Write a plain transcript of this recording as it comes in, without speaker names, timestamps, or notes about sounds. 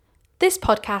This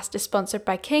podcast is sponsored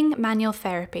by King Manual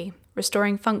Therapy,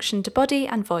 restoring function to body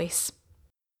and voice.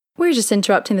 We're just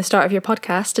interrupting the start of your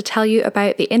podcast to tell you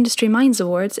about the Industry Minds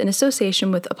Awards in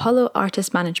association with Apollo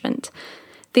Artist Management.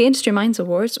 The Industry Minds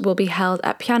Awards will be held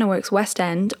at Pianoworks West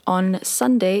End on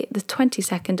Sunday, the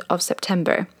 22nd of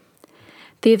September.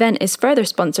 The event is further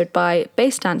sponsored by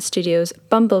Bass Dance Studios,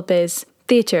 Bumblebiz,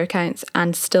 Theatre Accounts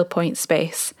and Still Point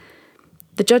Space.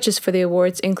 The judges for the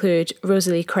awards include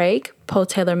Rosalie Craig, Paul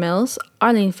Taylor Mills,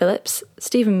 Arlene Phillips,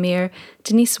 Stephen Mear,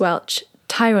 Denise Welch,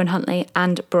 Tyrone Huntley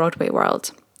and Broadway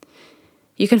World.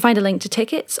 You can find a link to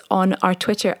tickets on our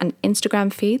Twitter and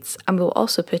Instagram feeds, and we'll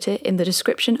also put it in the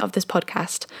description of this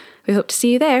podcast. We hope to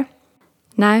see you there.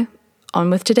 Now, on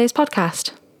with today's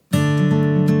podcast.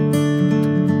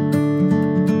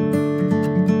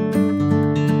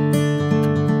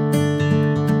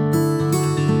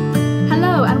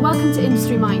 Hello and welcome to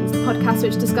Industry Minds, the podcast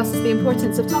which discusses the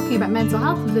importance of talking about mental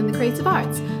health within the creative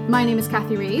arts. My name is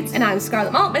Cathy Reid. And I'm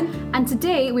Scarlett Maltman. And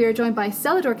today we are joined by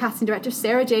Celador casting director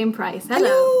Sarah Jane Price.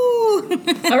 Hello.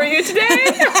 How are you today?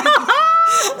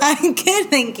 I'm good,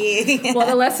 thank you. What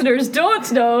the listeners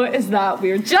don't know is that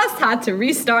we just had to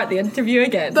restart the interview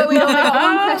again. But we only got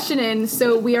one question in,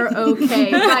 so we are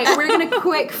okay. Right, we're going to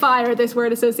quick fire this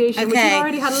word association, which we've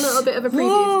already had a little bit of a preview.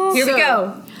 Whoa. Here we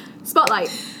go. Spotlight.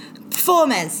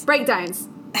 Performers. Breakdowns.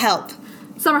 Help.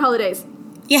 Summer holidays.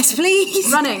 Yes,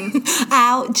 please. Running.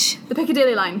 Ouch. The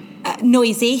Piccadilly line.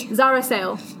 Noisy. Zara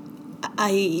sale.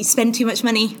 I spend too much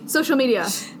money. Social media.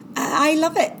 I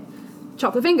love it.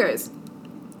 Chocolate fingers.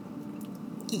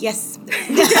 Yes.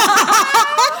 Instagram.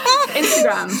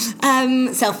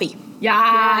 Selfie.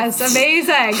 Yes,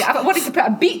 amazing. I wanted to put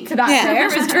a beat to that there.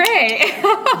 It was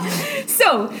great.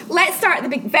 So, let's start at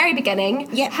the very beginning.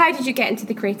 Yep. How did you get into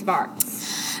the creative arts?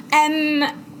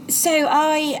 So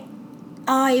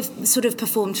I've sort of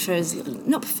performed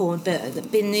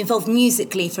but been involved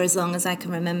musically for as long as I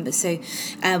can remember. So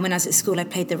when I was at school, I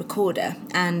played the recorder,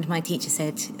 and my teacher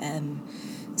said,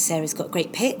 Sarah's got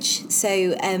great pitch.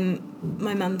 So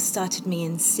my mum started me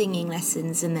in singing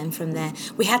lessons, and then from there,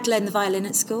 we had to learn the violin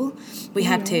at school. We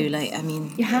had to,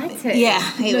 You had to? Yeah.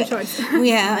 No choice.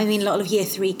 Yeah, I mean, a lot of year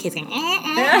 3 kids going,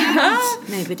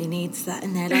 nobody needs that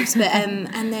in their lives. But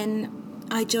and then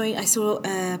I saw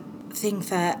a thing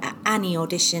for Annie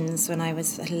auditions when I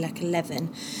was like 11.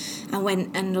 I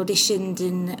went and auditioned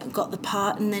and got the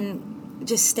part, and then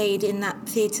just stayed in that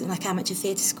theatre, like amateur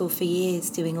theatre school for years,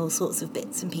 doing all sorts of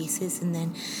bits and pieces, and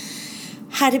then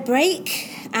had a break,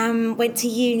 went to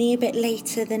uni a bit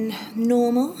later than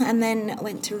normal, and then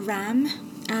went to RAM,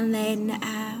 and then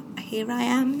here I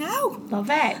am now. Love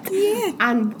it. Yeah.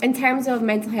 And in terms of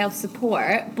mental health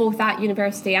support, both at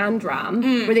university and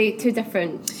RAM, were they two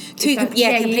different?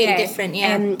 Completely different,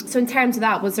 yeah. So in terms of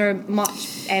that, was there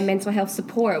much mental health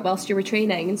support whilst you were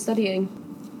training and studying?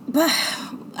 But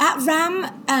at RAM,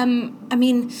 I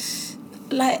mean,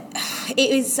 like,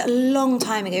 it was a long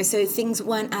time ago, so things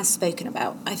weren't as spoken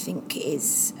about, I think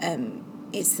is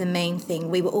it's the main thing.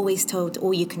 We were always told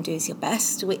all you can do is your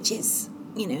best, which is,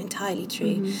 entirely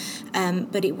true.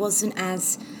 But it wasn't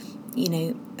as,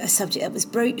 a subject that was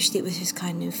broached. It was just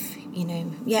kind of,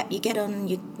 you get on,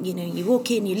 you walk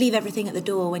in, you leave everything at the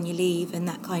door when you leave, and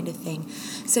that kind of thing.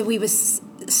 So we were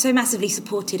so massively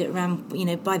supported at RAM,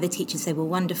 by the teachers. They were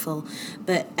wonderful.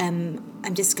 But I'm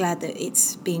just glad that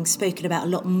it's being spoken about a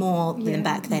lot more than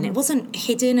back then. It wasn't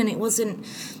hidden, and it wasn't,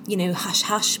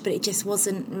 hush-hush, but it just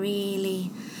wasn't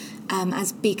really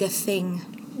as big a thing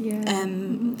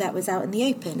that was out in the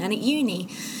open. And at uni,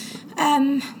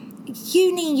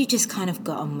 you just kind of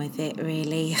got on with it,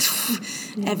 really.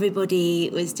 Everybody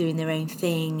was doing their own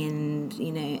thing, and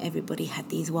everybody had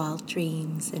these wild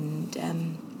dreams, and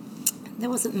there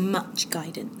wasn't much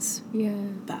guidance,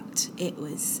 but it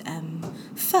was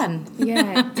fun.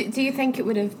 Do you think it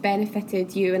would have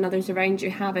benefited you and others around you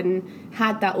having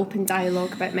had that open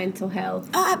dialogue about mental health?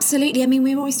 Oh, absolutely. I mean,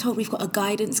 we were always told we've got a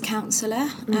guidance counsellor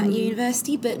at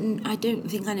university, but I don't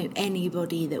think I know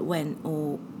anybody that went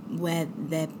or where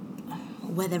their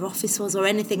office was or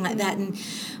anything like that. And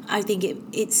I think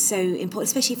it's so important,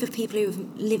 especially for people who are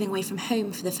living away from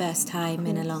home for the first time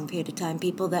in a long period of time,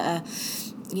 people that are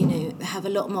have a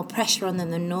lot more pressure on them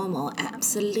than normal.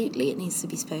 Absolutely, it needs to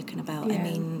be spoken about. I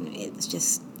mean, it's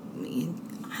just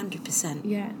 100%.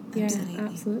 Yeah,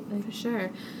 absolutely. For sure.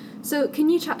 So can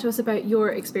you chat to us about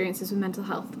your experiences with mental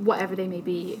health, whatever they may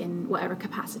be, in whatever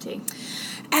capacity?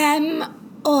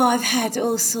 I've had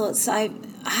all sorts. I've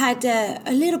had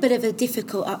a little bit of a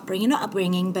difficult upbringing, not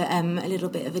upbringing, but a little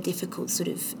bit of a difficult sort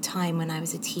of time when I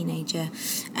was a teenager,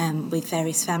 with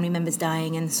various family members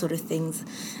dying and sort of things,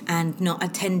 and not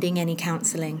attending any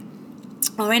counselling.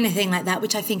 or anything like that,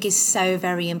 which I think is so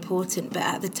very important. But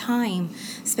at the time,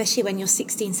 especially when you're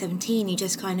 16, 17, you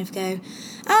just kind of go,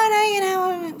 oh no, you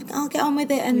know, I'll get on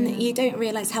with it. And you don't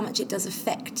realise how much it does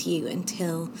affect you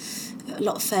until a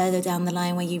lot further down the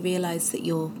line, where you realise that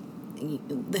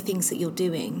the things that you're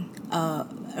doing are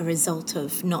a result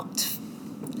of not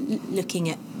looking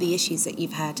at the issues that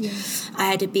you've had. Yeah. I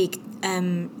had a big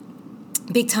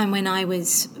time when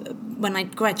I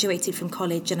graduated from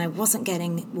college and I wasn't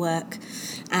getting work,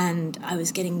 and I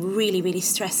was getting really, really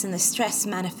stressed, and the stress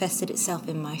manifested itself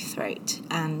in my throat,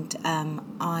 and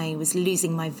I was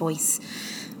losing my voice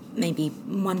maybe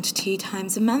 1 to 2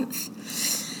 times a month,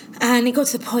 and it got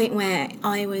to the point where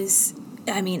it was,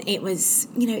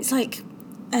 you know, it's like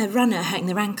a runner hurting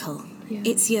their ankle. Yeah.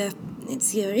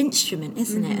 It's your instrument,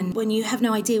 isn't it? And when you have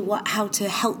no idea how to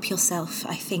help yourself,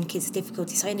 I think is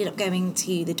difficulty. So I ended up going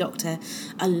to the doctor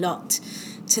a lot,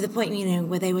 to the point, you know,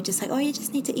 where they were just like, oh, you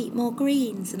just need to eat more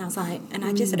greens. And I was like, and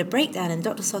I just had a breakdown in the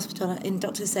doctor's hospital, in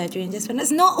doctor's surgery, and just went,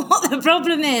 that's not what the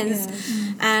problem is.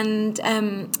 Yeah. And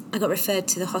I got referred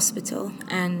to the hospital,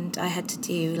 and I had to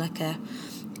do like a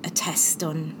test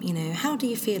on, you know, how do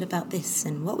you feel about this,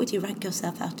 and what would you rank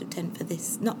yourself out of 10 for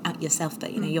this? Not at yourself,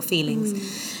 but, you know, your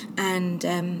feelings. And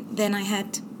then I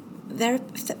had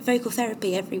vocal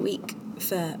therapy every week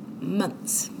for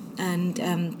months. And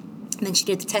then she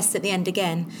did the test at the end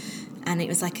again, and it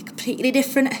was like a completely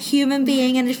different human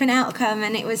being and a different outcome.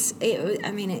 And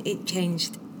it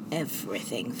changed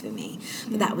everything for me.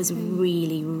 But that was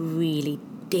really, really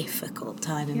difficult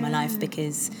time in my life,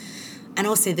 because... And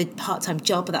also the part-time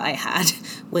job that I had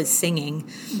was singing.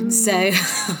 So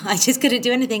I just couldn't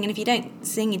do anything. And if you don't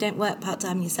sing, you don't work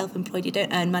part-time, you're self-employed, you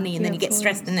don't earn money, and then you get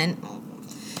stressed, and then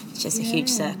it's just a huge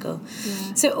circle.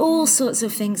 Yeah. So all sorts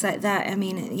of things like that. I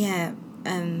mean,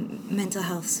 mental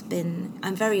health's been...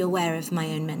 I'm very aware of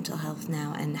my own mental health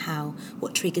now, and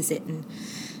what triggers it, and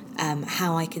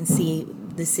how I can see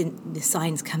the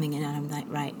signs coming in, and I'm like,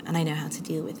 right, and I know how to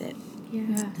deal with it.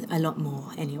 Yeah, a lot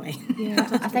more anyway. Yeah,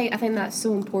 I think that's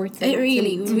so important. It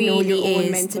really, to really know your own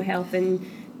is mental health, and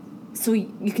so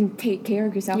you can take care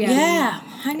of yourself. Yeah,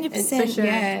 100%. Sure.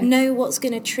 Yeah. Know what's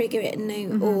going to trigger it,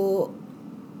 and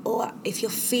or if you're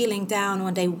feeling down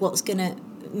one day, what's going to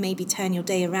maybe turn your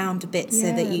day around a bit,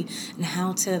 so that and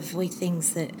how to avoid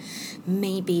things that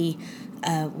maybe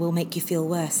will make you feel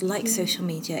worse, like social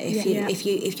media.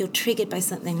 If you're triggered by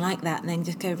something like that, then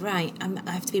just go, right,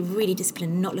 I have to be really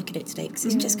disciplined and not look at it today, because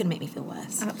it's just going to make me feel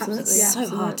worse. Absolutely. It's so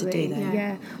hard to do that.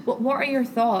 Yeah. What are your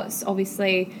thoughts?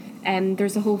 Obviously,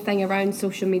 there's a whole thing around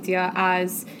social media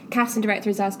as casting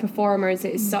directors, as performers.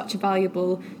 It is such a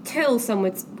valuable tool,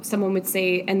 someone would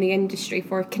say, in the industry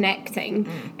for connecting.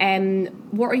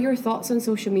 What are your thoughts on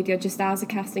social media, just as a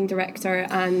casting director,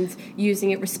 and using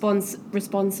it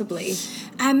responsibly?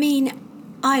 I mean,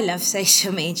 I love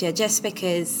social media just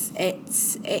because it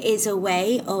is a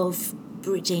way of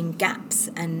bridging gaps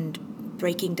and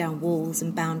breaking down walls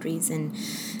and boundaries,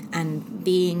 and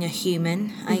being a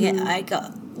human. I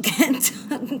get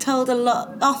told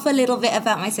off a little bit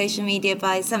about my social media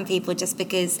by some people, just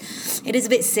because it is a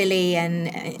bit silly, and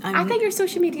I think your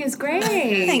social media is great.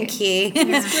 Thank you.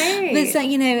 It's great. But so,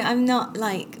 you know, I'm not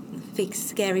like big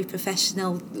scary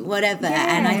professional whatever,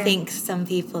 and I think some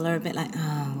people are a bit like,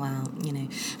 oh well, you know,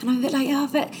 and I'm a bit like, oh,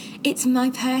 but it's my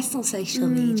personal social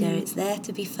media, it's there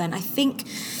to be fun. I think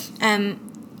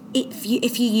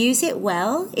if you use it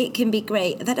well, it can be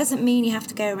great. That doesn't mean you have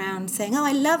to go around saying, oh,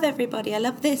 I love everybody, I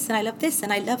love this, and I love this,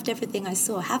 and I loved everything I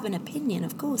saw. Have an opinion,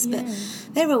 of course, but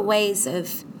there are ways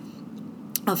of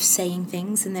saying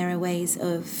things, and there are ways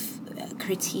of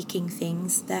critiquing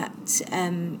things that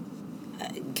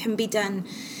can be done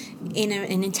in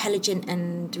an intelligent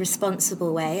and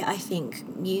responsible way. I think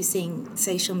using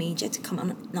social media to come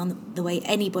on the way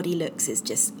anybody looks is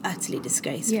just utterly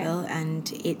disgraceful,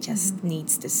 and it just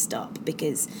needs to stop,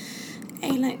 because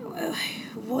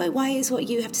why is what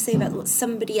you have to say about what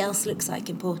somebody else looks like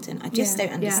important? I just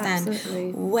don't understand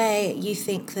where you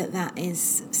think that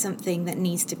is something that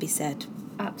needs to be said.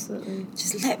 Absolutely.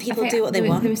 Just let people do what they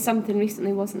want. There was something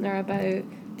recently, wasn't there, about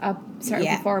a certain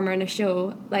performer in a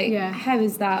show? Like, how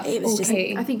is that? It was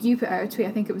okay. I think you put out a tweet.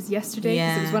 I think it was yesterday,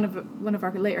 because it was one of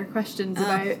our later questions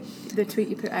about the tweet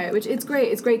you put out. Which it's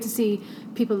great. It's great to see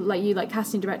people like you, like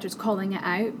casting directors, calling it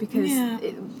out, because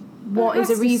what is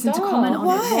a reason to comment on it?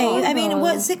 Why? I mean,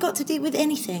 what's it got to do with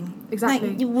anything?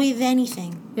 Exactly. Like, with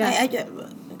anything. Yeah.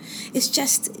 It's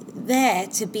just there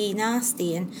to be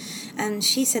nasty, and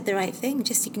she said the right thing.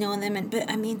 Just ignore them. But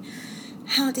I mean,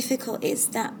 how difficult is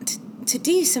that to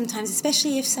do sometimes,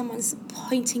 especially if someone's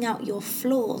pointing out your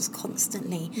flaws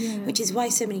constantly, which is why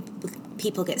so many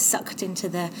people get sucked into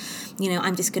the,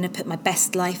 I'm just going to put my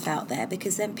best life out there,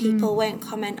 because then people won't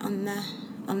comment on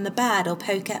the bad, or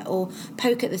poke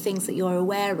at the things that you're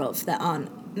aware of that aren't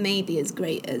maybe as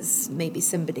great as maybe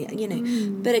somebody,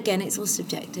 but again, it's all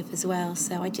subjective as well.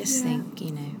 So I just think,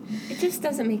 it just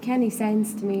doesn't make any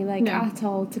sense to me, at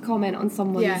all, to comment on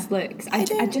someone's looks. I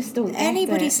just don't get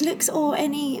anybody's it. looks or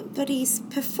anybody's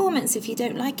performance. If you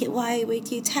don't like it, why would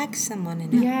you tag someone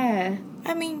in it? Yeah.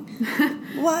 I mean,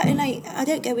 what? I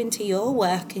don't go into your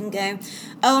work and go,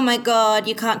 oh my God,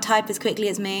 you can't type as quickly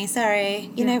as me.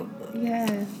 Sorry, Yeah.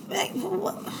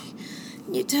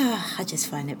 I just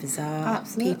find it bizarre.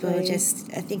 Absolutely. People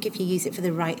I think if you use it for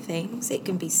the right things, it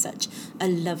can be such a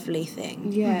lovely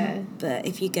thing. Yeah. But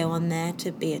if you go on there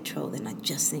to be a troll, then I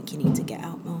just think you need to get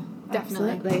out more.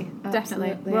 Definitely.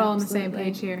 We're all on the same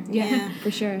page here. Yeah,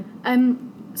 for sure.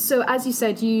 So as you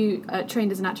said, you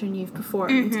trained as an actor and you've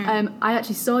performed. I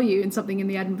actually saw you in something in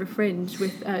the Edinburgh Fringe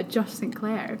with Josh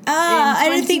Sinclair.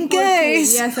 Anything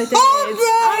goes. Yes, I did. Oh,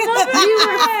 you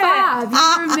were fab. You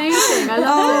were amazing. I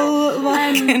loved it. Oh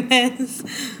my goodness.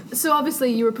 So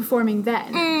obviously you were performing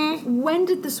then. When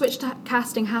did the switch to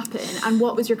casting happen, and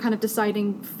what was your kind of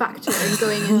deciding factor in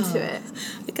going into it?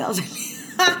 I can't believe.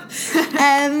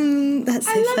 That's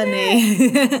so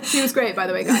funny. She was great, by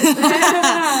the way, guys.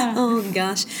 Oh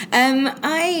gosh.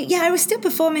 I was still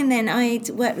performing then. I'd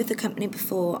worked with the company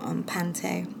before on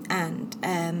Panto, and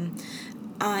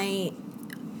I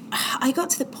got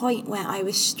to the point where I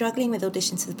was struggling with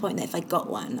auditions, to the point that if I got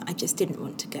one, I just didn't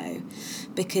want to go,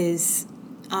 because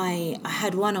I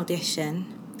had one audition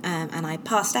and I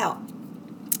passed out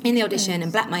in the audition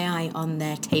and blacked my eye on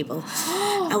their table.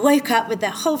 I woke up with the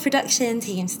whole production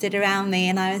team stood around me,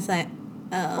 and I was like,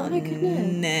 oh my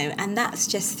goodness. No. And that's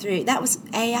just through, that was,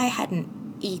 I hadn't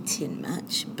eaten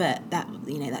much, but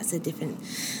that's a different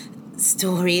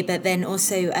story. But then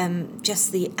also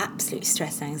just the absolute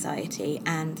stress and anxiety,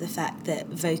 and the fact that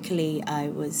vocally I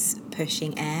was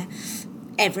pushing air,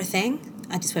 everything,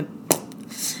 I just went,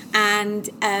 and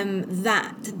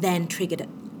that then triggered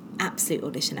absolute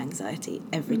audition anxiety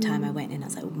every time I went in. I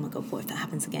was like, oh my God, what if that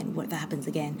happens again? What if that happens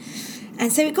again?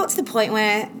 And so it got to the point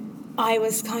where I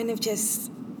was kind of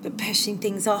just pushing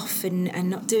things off and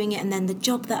not doing it. And then the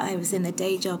job that I was in, the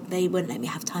day job, they wouldn't let me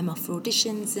have time off for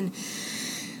auditions. And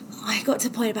I got to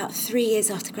a point about 3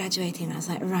 years after graduating, and I was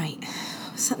like, right,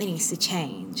 something needs to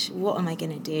change. What am I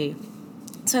going to do?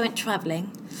 So I went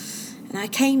travelling, and I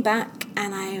came back,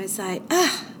 and I was like,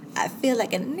 I feel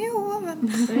like a new woman.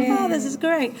 Oh, this is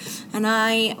great. And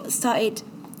I started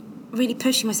really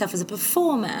pushing myself as a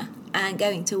performer and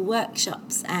going to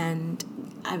workshops, and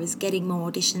I was getting more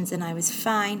auditions, and I was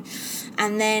fine.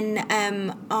 And then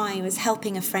I was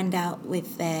helping a friend out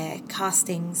with their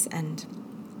castings, and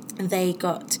they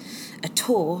got a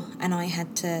tour, and I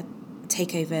had to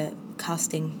take over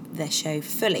casting their show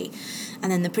fully. And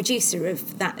then the producer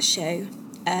of that show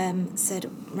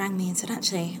rang me and said,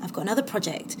 actually, I've got another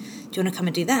project. Do you want to come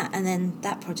and do that? And then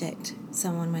that project,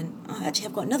 someone went, oh, actually,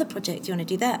 I've got another project. Do you want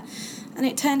to do that? And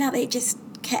it turned out that it just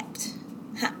kept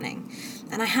happening.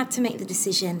 And I had to make the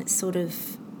decision sort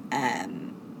of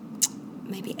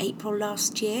maybe April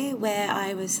last year, where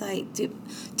I was like,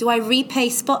 do I repay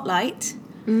Spotlight?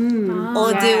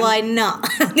 Or do I not?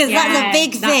 Because that's a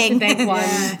big thing. That's a big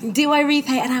one. Do I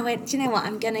repay? And I went, do you know what?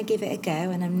 I'm going to give it a go,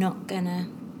 and I'm not going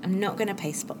to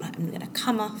pay Spotlight. I'm going to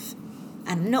come off,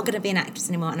 and I'm not going to be an actress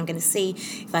anymore, and I'm going to see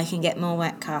if I can get more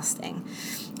work casting.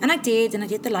 And I did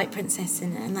the Light Princess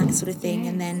and that sort of thing,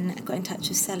 and then I got in touch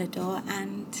with Celador,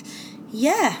 and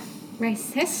Rest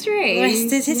is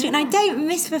history. And I don't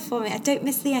miss performing. I don't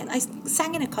miss I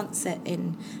sang in a concert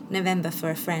in November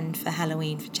for a friend for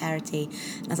Halloween for charity,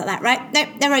 and I was like that, right? No,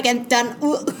 never again, done.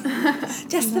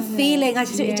 Just the feeling.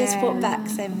 It just brought back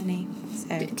so many.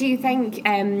 So. Do you think,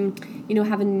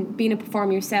 having been a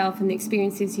performer yourself and the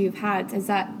experiences you've had, has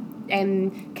that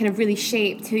kind of really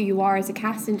shaped who you are as a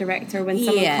casting director when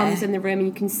someone comes in the room and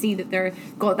you can see that they've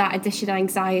got that additional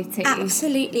anxiety?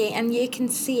 Absolutely, and you can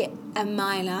see it a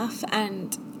mile off,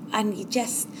 and you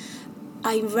just...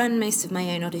 I run most of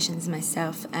my own auditions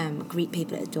myself, greet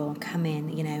people at the door, come in,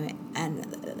 and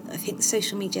I think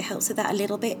social media helps with that a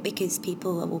little bit, because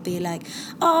people will be like,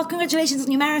 oh, congratulations on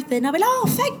your marathon. I'll be like, oh,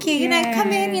 thank you, come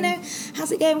in,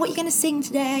 how's it going? What are you going to sing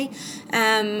today?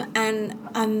 And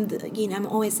I'm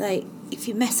always like, if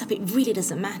you mess up, it really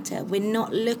doesn't matter. We're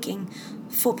not looking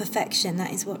for perfection.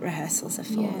 That is what rehearsals are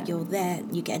for. Yeah. You're there,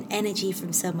 you get an energy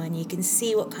from someone, you can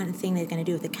see what kind of thing they're going to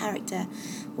do with the character,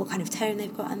 what kind of tone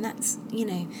they've got, and that's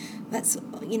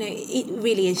it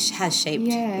really has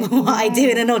shaped what I do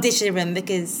in an audition room,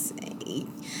 because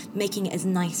making it as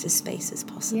nice a space as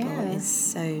possible is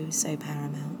so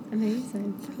paramount.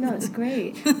 Amazing. No, it's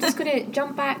great. Just going to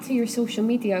jump back to your social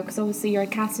media, because obviously you're a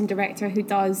casting director who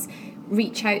does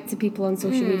reach out to people on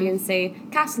social media and say,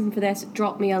 casting for this,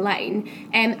 drop me a line.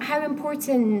 How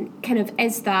important kind of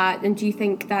is that, and do you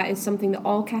think that is something that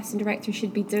all casting directors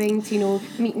should be doing to,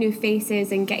 meet new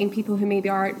faces and getting people who maybe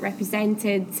aren't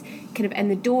represented kind of in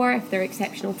the door if they're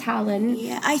exceptional talent?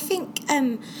 Yeah, I think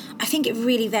it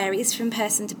really varies from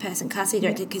person to person, casting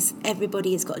director, because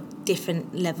everybody has got a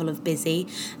different level of busy.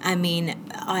 I mean,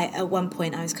 at one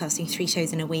point I was casting 3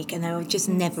 shows in a week, and I would just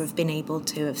never have been able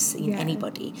to have seen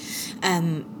anybody.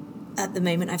 At the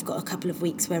moment, I've got a couple of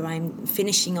weeks where I'm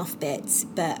finishing off bits,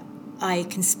 but I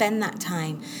can spend that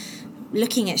time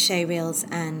looking at show reels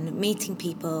and meeting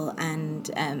people and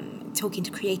talking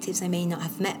to creatives I may not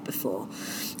have met before.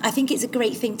 I think it's a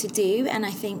great thing to do, and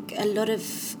I think a lot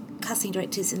of casting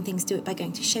directors and things do it by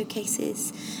going to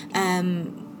showcases,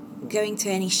 going to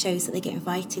any shows that they get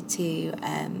invited to,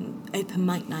 open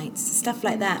mic nights, stuff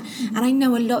like that. And I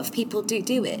know a lot of people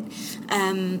do it.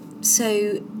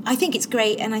 So I think it's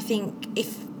great, and I think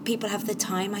if people have the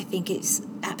time, I think it's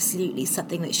absolutely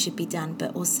something that should be done,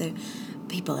 but also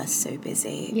people are so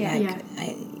busy.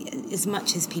 As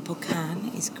much as people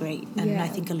can is great, and I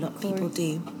think a lot of people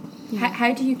do.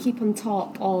 How do you keep on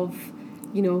top of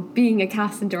being a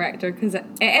casting director, because it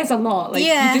is a lot, you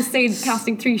just said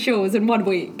casting 3 shows in 1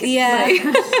 week.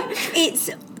 It's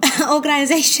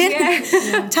organisation,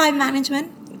 time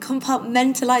management,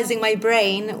 compartmentalising my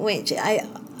brain, which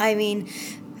I mean,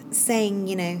 saying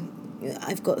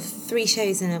I've got 3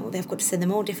 shows and they've got to send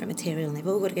them all different material, and they've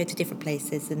all got to go to different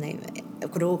places, and I've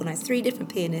got to organise 3 different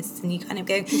pianists, and you kind of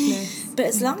go, but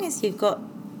as long as you've got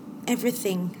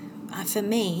everything, for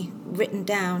me, written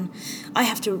down. I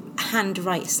have to hand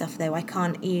write stuff though. I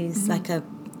can't use like a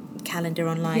calendar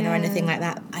online or anything like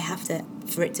that. I have to,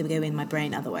 for it to go in my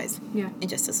brain, otherwise it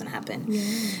just doesn't happen.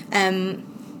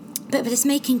 But it's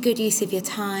making good use of your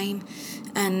time,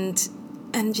 and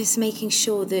just making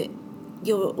sure that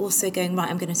you're also going, right,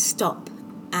 I'm going to stop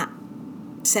at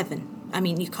 7. I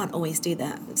mean, you can't always do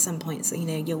that at some point, so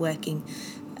you're working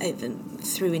over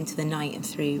through into the night and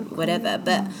through whatever,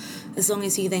 but as long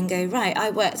as you then go, right,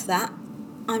 I worked that,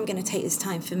 I'm going to take this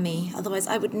time for me, otherwise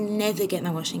I would never get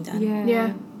my washing done.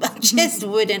 I just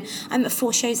wouldn't. I'm at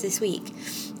 4 shows this week,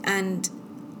 and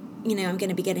I'm going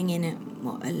to be getting in at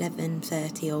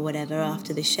 11:30 or whatever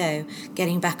after the show,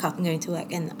 getting back up and going to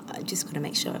work, and I just got to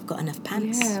make sure I've got enough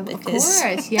pants. Of course,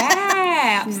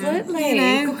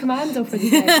 absolutely. Go commando for the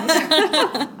day.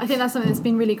 I think that's something that's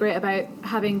been really great about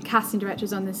having casting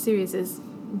directors on this series, is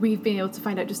we've been able to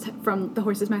find out just from the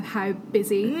horse's mouth how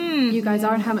busy you guys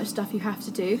are and how much stuff you have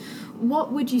to do.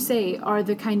 What would you say are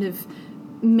the kind of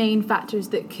main factors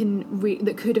that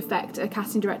that could affect a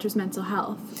casting director's mental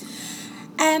health?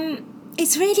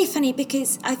 It's really funny,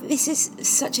 because this is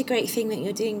such a great thing that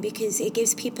you're doing, because it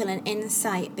gives people an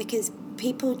insight, because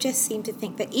people just seem to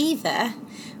think that either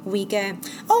we go,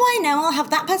 I know, I'll have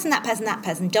that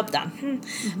person, job done.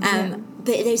 But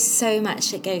there's so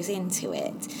much that goes into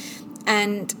it.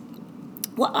 And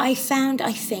what I found,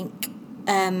 I think,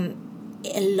 a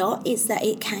lot is that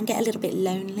it can get a little bit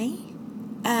lonely,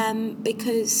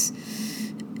 because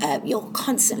you're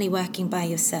constantly working by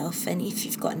yourself, and if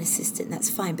you've got an assistant, that's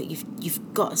fine, but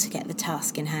you've got to get the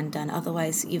task in hand done,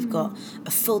 otherwise you've got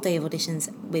a full day of auditions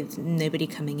with nobody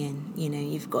coming in.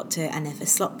 You've got to, and if a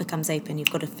slot becomes open,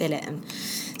 you've got to fill it, and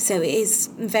so it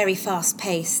is very fast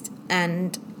paced,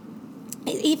 and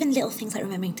even little things like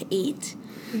remembering to eat.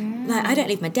 Like, I don't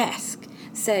leave my desk,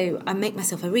 so I make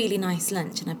myself a really nice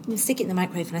lunch, and I stick it in the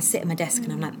microwave, and I sit at my desk,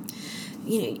 and I'm like,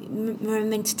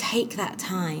 remembering to take that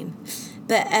time.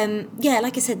 But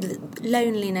like I said,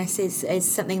 loneliness is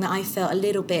something that I felt a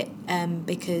little bit,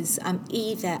 because I'm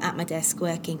either at my desk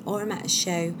working or I'm at a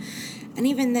show, and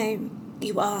even though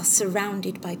you are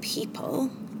surrounded by people,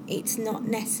 it's not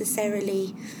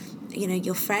necessarily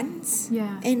your friends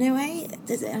in a way.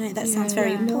 I know that sounds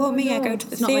very poor me. I go to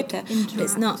the theatre, but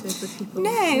it's not. With people.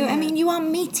 I mean, you are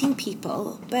meeting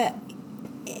people, but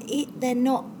they're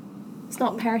not. It's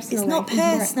not personal. It's not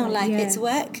personal life. It's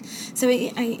work. So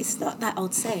it's not that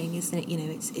old saying, isn't it?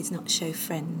 It's not show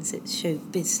friends, it's show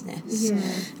business.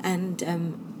 And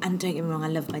don't get me wrong, I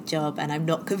love my job, and I'm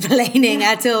not complaining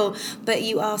at all. But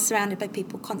you are surrounded by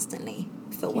people constantly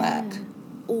for work,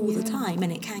 all the time,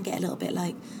 and it can get a little bit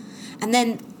like... And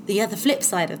then the other flip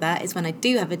side of that is when I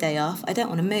do have a day off, I don't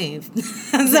want to move.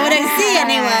 So I don't see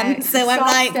anyone. So I'm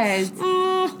like,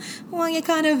 well, you're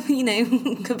kind of,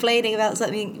 complaining about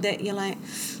something that you're like,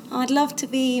 oh, I'd love to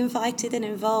be invited and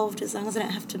involved as long as I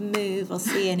don't have to move or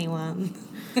see anyone.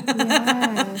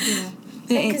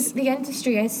 Because the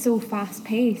industry is so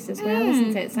fast-paced as well,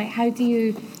 isn't it? It's like, how do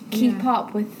you keep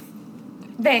up with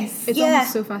this? It's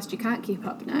almost so fast you can't keep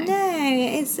up now. No,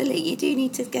 it's you do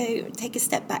need to go take a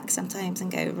step back sometimes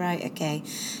and go, right, okay,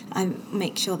 I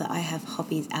make sure that I have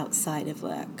hobbies outside of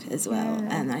work as well,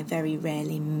 and I very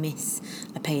rarely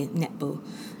I play netball,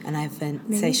 and I have a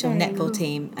social netball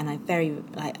team, and I very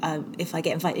if I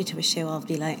get invited to a show, I'll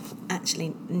be like,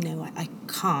 actually no, I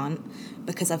can't,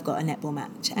 because I've got a netball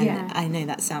match, and I know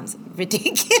that sounds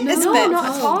ridiculous, but not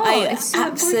at all. I so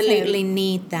absolutely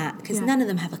need that, because none of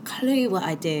them have a clue what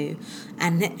I do,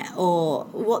 or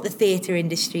what the theatre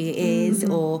industry is,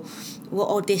 or what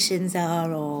auditions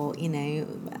are, or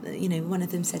one of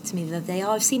them said to me the other day,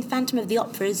 I've seen Phantom of the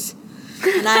Operas.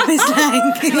 And I was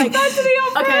like, Phantom of the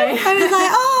Opera. Okay. I was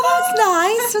like, oh, that was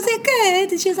nice. Was it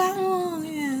good? And she was like, oh,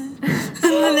 yeah.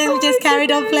 And then we just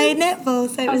carried on playing netball,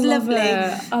 so it was lovely.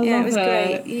 It was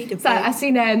great. You need a break. I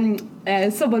seen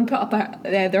someone put up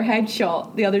their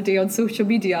headshot the other day on social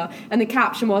media, and the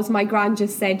caption was, "My gran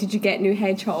just said, did you get new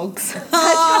hedgehogs?"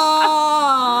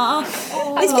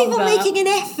 There's people making an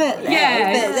effort there.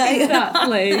 Yeah,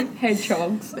 exactly.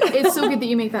 Hedgehogs. It's so good that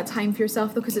you make that time for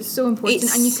yourself, though, because it's so important,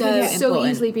 and you can so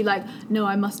easily be like, no,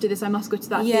 I must do this, I must go to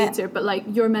that theatre, but like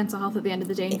your mental health at the end of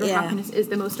the day and your happiness is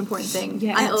the most important thing.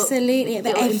 Yeah, absolutely.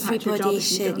 But everybody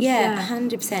should,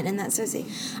 100%. And that's what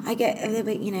I get a little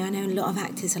bit, I know a lot of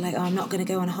actors are like, oh, I'm not going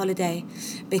to go on holiday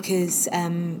because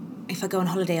if I go on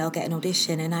holiday I'll get an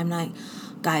audition, and I'm like,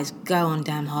 guys, go on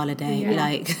damn holiday.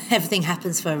 Like, everything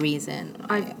happens for a reason.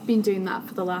 I've been doing that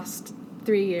for the last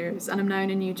 3 years, and I'm now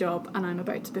in a new job, and I'm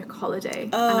about to book a holiday.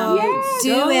 Oh, and I'm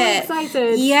so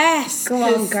excited. Yes, go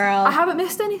on, girl. I haven't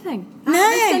missed anything. You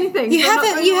haven't.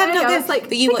 You have not got. Like,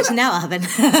 but you watch now, Alvin.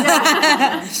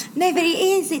 No, but it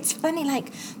is. It's funny.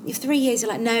 Like, if 3 years,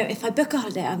 you're like, no. If I book a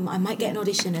holiday, I might get an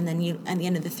audition, and then at the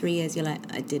end of the 3 years, you're like,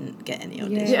 I didn't get any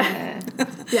audition.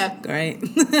 Yeah. Great.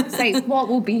 It's like, what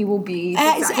will be will be.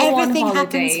 Everything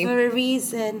happens for a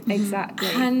reason. Exactly.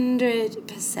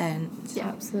 100%. Yeah,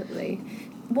 absolutely.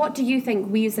 What do you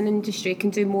think we as an industry can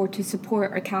do more to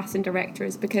support our casting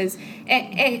directors? Because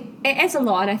it is a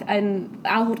lot, and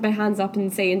I'll hold my hands up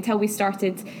and say, until we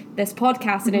started this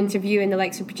podcast and interviewing the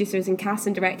likes of producers and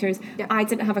casting directors, I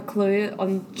didn't have a clue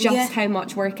on just how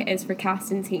much work it is for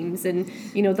casting teams, and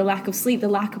the lack of sleep, the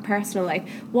lack of personal life.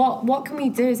 What can we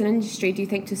do as an industry, do you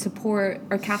think, to support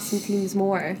our casting teams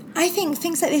more? I think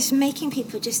things like this, making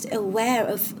people just aware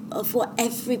of what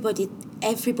everybody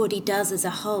does as a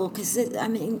whole, because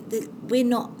we're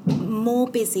not more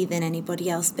busy than anybody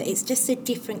else, but it's just a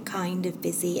different kind of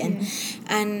busy,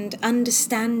 and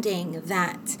understanding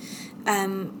that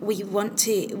we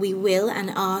will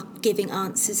and are giving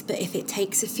answers, but if it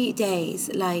takes a few days,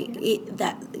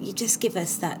 that you just give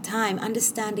us that time,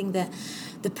 understanding that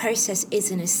the process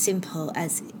isn't as simple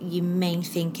as you may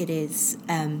think it is,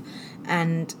 and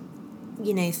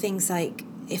things like,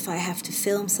 if I have to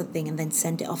film something and then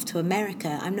send it off to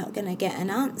America, I'm not going to get an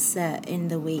answer in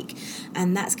the week,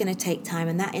 and that's going to take time,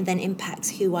 and that then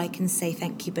impacts who I can say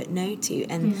thank you but no to,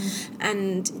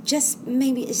 and just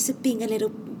maybe it's being a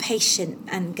little patient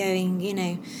and going,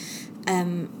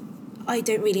 I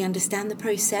don't really understand the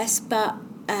process, but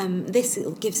this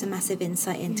gives a massive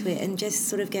insight into it, and just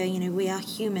sort of going, we are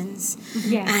humans,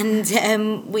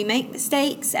 and we make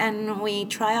mistakes, and we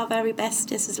try our very best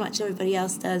just as much as everybody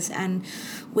else does, and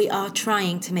we are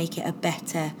trying to make it a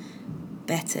better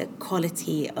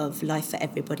quality of life for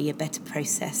everybody, a better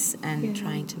process, and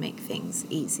trying to make things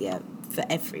easier for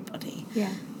everybody.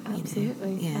 Yeah,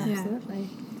 absolutely. Absolutely.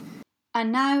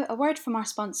 And now a word from our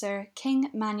sponsor, King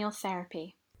Manual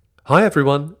Therapy. Hi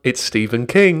everyone, it's Stephen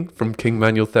King from King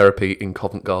Manual Therapy in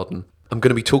Covent Garden. I'm going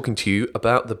to be talking to you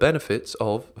about the benefits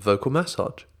of vocal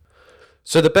massage.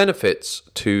 So the benefits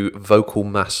to vocal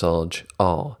massage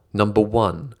are, number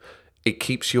 1, it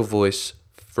keeps your voice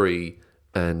free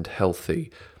and healthy.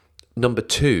 Number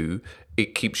 2,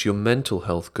 it keeps your mental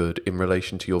health good in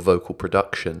relation to your vocal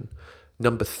production.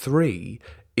 Number 3,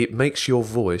 it makes your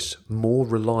voice more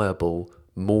reliable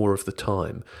more of the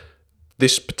time.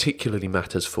 This particularly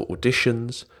matters for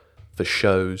auditions, for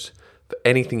shows, for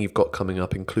anything you've got coming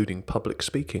up, including public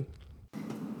speaking.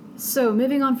 So,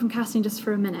 moving on from casting just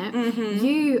for a minute,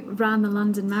 you ran the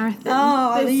London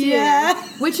Marathon this yeah. year,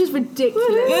 which is ridiculous.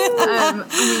 I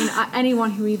mean, anyone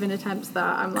who even attempts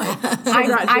that, I'm like,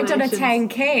 I done a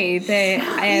 10K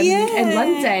in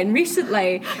London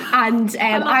recently, and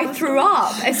I threw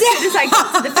up as soon as I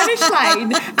got to the finish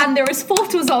line, and there was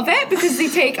photos of it because they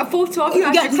take a photo of you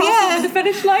as you cross over the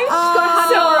finish line.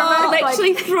 So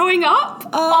literally throwing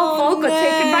up. Got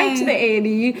taken right to the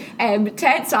A&E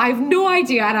tent. So I have no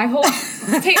idea, and I hope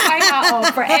take my hat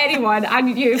off for anyone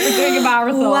and you for doing a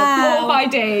marathon. All my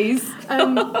days.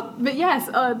 But yes,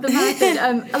 the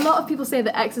marathon. A lot of people say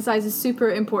that exercise is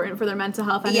super important for their mental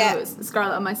health. I know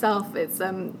Scarlett and myself, it's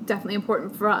definitely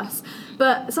important for us.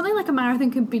 But something like a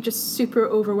marathon can be just super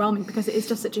overwhelming because it is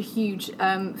just such a huge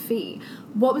feat.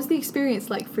 What was the experience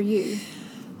like for you?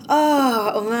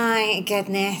 Oh my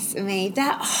goodness me.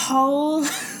 That whole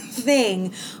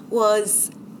thing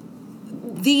was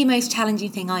the most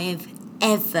challenging thing I have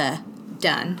ever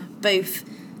done, both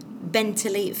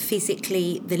mentally,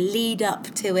 physically, the lead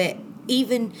up to it,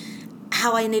 even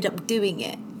how I ended up doing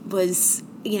it was,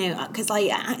 because I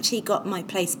actually got my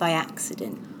place by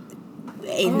accident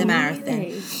in the marathon.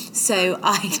 Really? So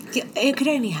it could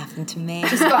only happen to me.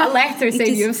 Just got a letter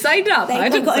saying you've signed up. I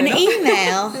got an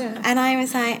email and I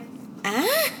was like,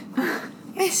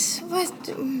 yes,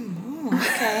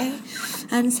 okay.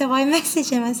 And so I messaged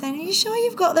him. I said, are you sure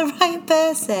you've got the right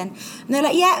person? And they're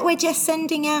like, yeah, we're just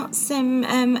sending out some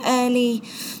early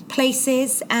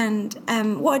places. And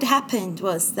what had happened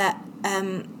was that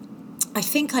I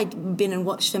think I'd been and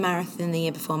watched a marathon the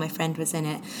year before. My friend was in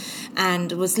it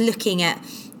and was looking at,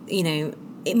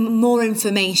 more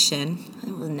information.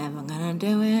 I was never going to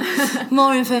do it.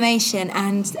 More information.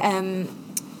 And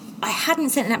I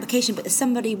hadn't sent an application, but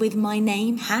somebody with my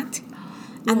name had.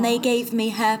 And they gave me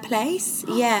her place.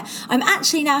 Yeah, I'm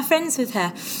actually now friends with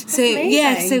her. So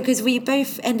because we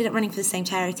both ended up running for the same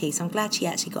charity. So I'm glad she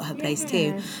actually got her place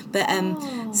too. But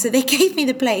so they gave me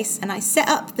the place, and I set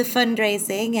up the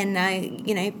fundraising, and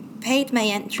I paid my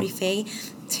entry fee.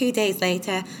 2 days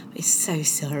later, we're so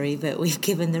sorry, but we've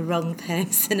given the wrong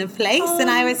person a place. And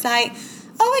I was like,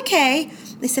 oh, okay.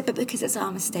 They said, but because it's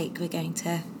our mistake, we're going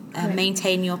to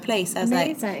maintain your place. I was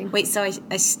like, wait, so I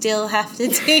still have to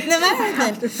do the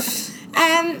marathon?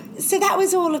 So that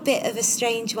was all a bit of a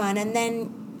strange one. And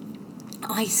then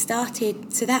I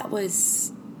started, so that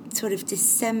was sort of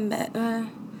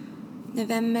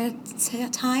November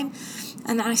time.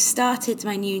 And I started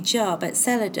my new job at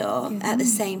Celador at the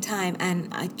same time,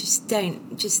 and I just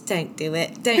don't do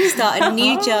it. Don't start a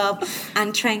new job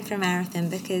and train for a marathon,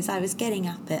 because I was getting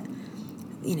up at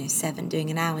 7, doing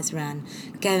an hour's run,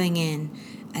 going in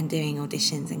and doing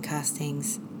auditions and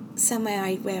castings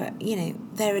somewhere where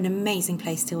they're an amazing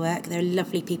place to work. They're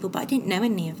lovely people, but I didn't know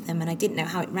any of them, and I didn't know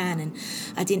how it ran, and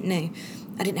I didn't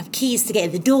have keys to get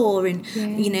in the door, and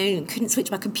couldn't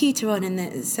switch my computer on,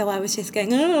 and so I was just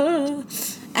going, oh.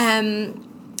 And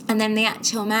then the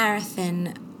actual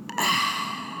marathon,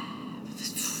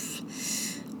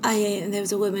 there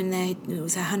was a woman there. It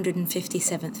was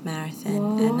 157th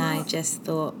marathon, and I just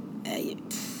thought,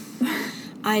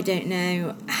 I don't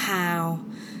know how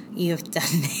you have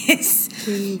done this.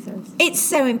 Jesus. It's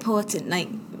so important, like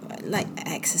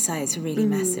exercise really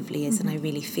massively is, and I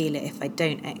really feel it if I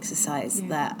don't exercise,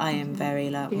 that I am very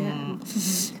like,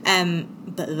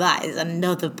 but that is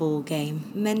another ball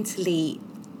game. Mentally,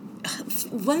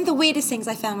 one of the weirdest things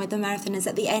I found with the marathon is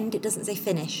at the end it doesn't say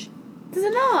finish. Does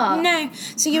it not? No.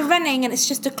 So you're running and it's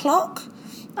just a clock.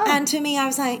 And to me, I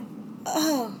was like,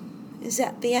 oh, is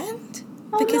that the end?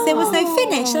 Because there was no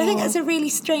finish. And I think that's a really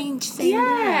strange thing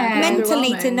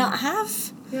mentally to not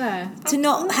have. Yeah. To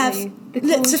not have,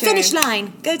 look, to the finish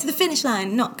line. Go to the finish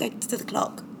line, not go to the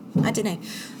clock. I don't know.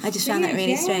 I just found that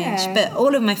really strange. But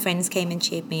all of my friends came and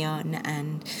cheered me on,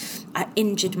 and I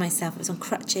injured myself. I was on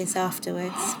crutches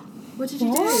afterwards. What did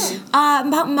you do?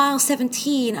 About mile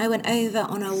 17, I went over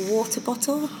on a water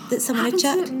bottle that someone had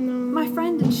chucked. My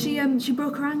friend, and she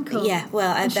broke her ankle. Yeah,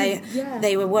 well,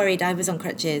 they were worried I was on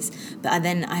crutches, but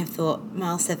then I thought,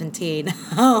 mile 17,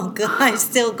 oh God, I've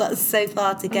still got so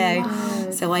far to go.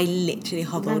 Oh, so I literally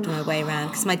hobbled my way around,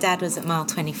 because my dad was at mile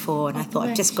 24, and I thought,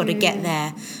 I've just got to get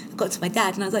there. I got to my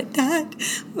dad, and I was like, Dad,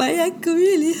 my ankle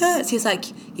really hurts. He was like,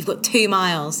 you've got 2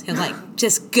 miles. He was like,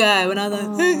 just go. And I was like,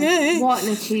 okay. What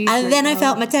an achievement. And then I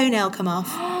felt my toenail come off.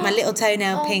 My little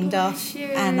toenail pinged off.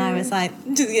 And I was like,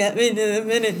 just get me to the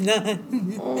finish line.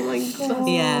 Oh my God.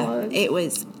 Yeah, it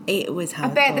was hardcore. I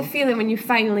bet the feeling when you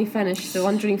finally finished, though,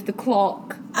 underneath the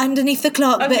clock. Underneath the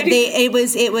clock, but it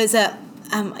was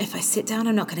if I sit down,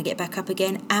 I'm not going to get back up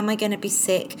again. Am I going to be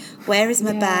sick? Where is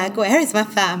my bag? Where is my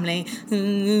family?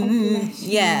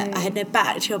 I had no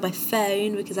battery on my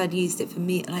phone because I'd used it for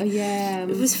me. Like,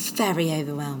 it was very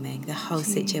overwhelming, the whole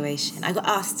situation. I got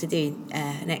asked to do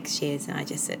next year's, and I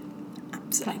just said,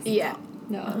 absolutely not.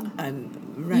 No. I'm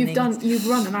running. You've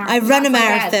run a marathon. I've run a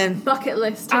marathon. Bucket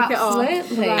list, tick it off.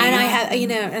 Absolutely. And I have,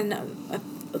 and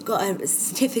I've got a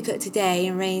certificate today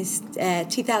and raised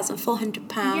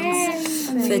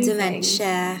 £2,400 for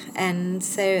dementia. And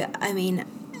so, I mean,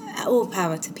 all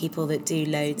power to people that do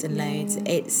loads and loads.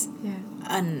 It's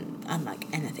unlike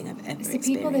anything I've ever experienced. The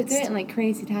people that do it in like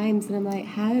crazy times, and I'm like,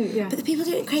 how? Yeah. But the people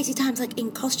do it in crazy times, like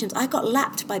in costumes. I got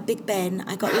lapped by Big Ben.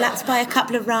 I got lapped by a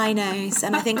couple of rhinos,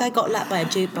 and I think I got lapped by a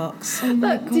jukebox.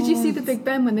 But did you see the Big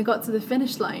Ben when they got to the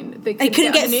finish line? They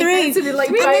couldn't get underneath through. it, so they like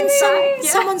And then bounced back.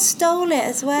 someone stole it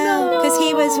as well because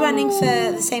he was running for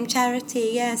the same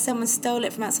charity. Yeah, someone stole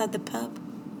it from outside the pub.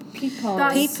 People.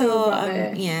 That's so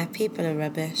rubbish. People are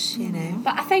rubbish, you know.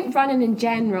 But I think running in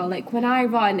general, like when I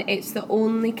run, it's the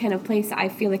only kind of place that I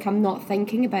feel like I'm not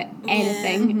thinking about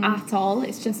anything at all.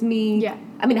 It's just me. Yeah.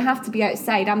 I mean, I have to be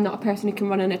outside. I'm not a person who can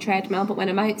run on a treadmill, but when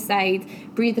I'm outside,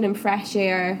 breathing in fresh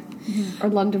air or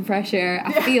London fresh air,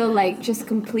 I feel like just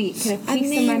complete kind of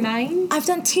peace in my mind. I've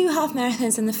done 2 half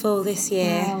marathons in the fall this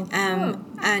year, Wow.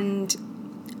 and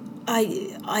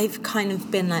I've kind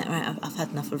of been like, right, I've had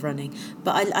enough of running.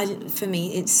 But I for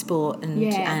me, it's sport and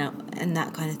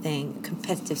that kind of thing.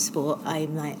 Competitive sport,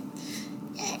 I'm like,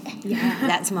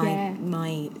 that's my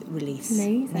release.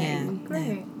 Amazing. Yeah,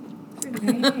 Great.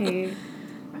 Great.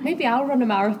 Maybe I'll run a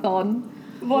marathon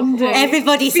one day.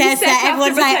 Everybody says that.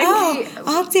 Everyone's like, maternity.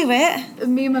 I'll do it.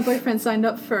 Me and my boyfriend signed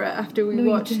up for it after we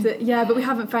watched it. Yeah, but we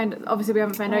haven't found out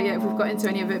yet if we've got into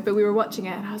any of it, but we were watching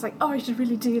it and I was like, I should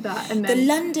really do that. And The then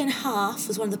London half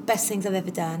was one of the best things I've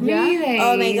ever done. Yeah? Really?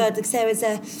 Oh my god, because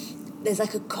there's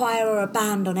like a choir or a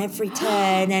band on every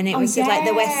turn, and it was just like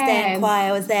the West End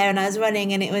choir was there, and I was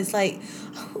running, and it was like,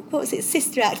 what was it,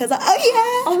 Sister Act? I was like, oh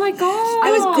yeah. Oh my god.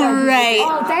 It was great.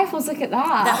 Oh, Devils, look at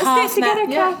that. That Let's do it half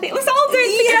together, yeah. Kathy. Let's all do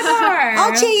it together.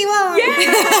 I'll cheer you on.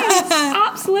 Yes,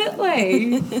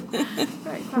 absolutely.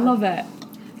 Very fun. Love it.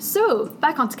 So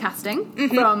back onto casting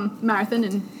from Marathon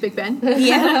and Big Ben.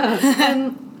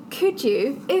 Yeah. Could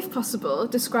you, if possible,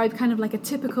 describe kind of like a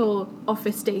typical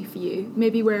office day for you?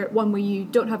 Maybe one where you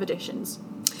don't have auditions.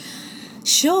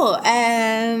 Sure.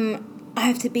 I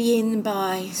have to be in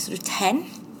by sort of 10.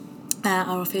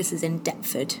 Our office is in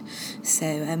Deptford, so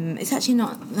it's actually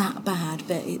not that bad,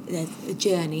 but there's a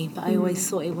journey. But I always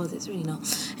thought it was. It's really not.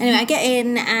 Anyway, I get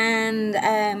in and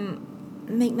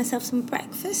make myself some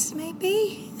breakfast,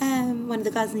 maybe. One of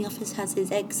the guys in the office has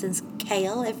his eggs and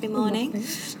kale every morning.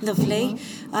 Lovely.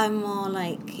 I'm more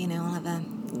like, I'll have a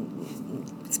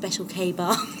special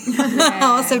K-bar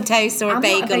or some toast or a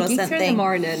bagel or something. In the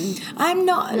morning. I'm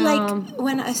not like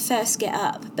when I first get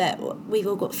up, but we've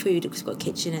all got food because we've got a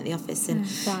kitchen at the office, and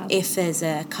if there's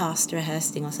a cast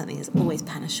rehearsing or something, there's always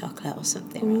pan of chocolate or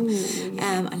something.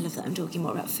 I love that I'm talking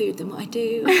more about food than what I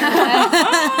do.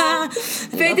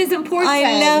 Food is important.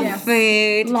 I love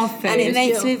food. Love food. And it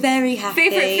makes me very happy.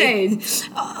 Favourite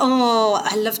food? Oh,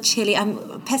 I love chili. I'm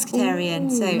a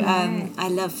pescatarian, so I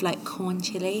love like corn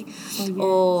chili.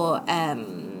 Or I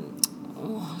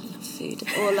love food.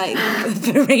 Or like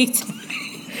burrito.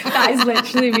 That is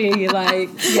literally me, like,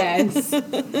 yes.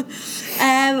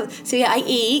 So yeah, I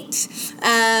eat.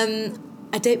 I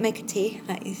don't make a tea,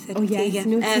 like you said. Oh, yes,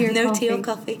 tea, no tea or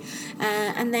coffee.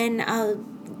 And then I'll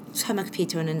turn my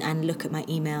computer on and look at my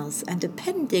emails, and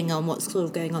depending on what's sort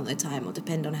of going on at the time, or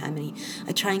depend on how many,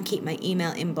 I try and keep my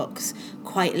email inbox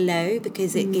quite low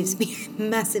because it gives me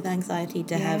massive anxiety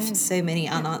to have so many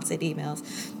unanswered emails,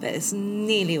 but it's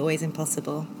nearly always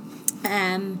impossible.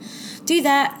 Do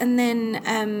that, and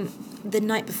then the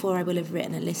night before I will have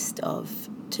written a list of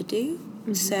to do.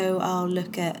 So I'll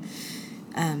look at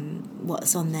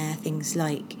what's on there, things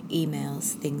like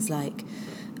emails, things like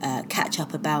catch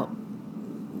up about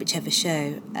whichever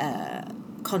show,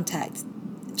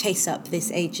 chase up this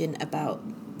agent about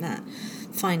that,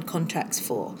 find contracts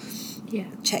for,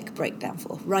 check breakdown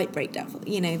for, write breakdown for,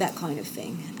 that kind of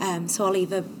thing. So I'll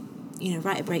either,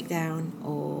 write a breakdown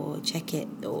or check it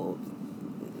or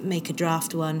make a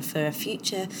draft one for a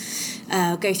future,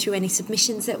 go through any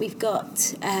submissions that we've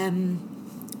got,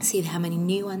 see how many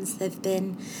new ones there've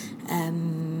been,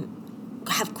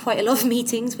 have quite a lot of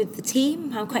meetings with the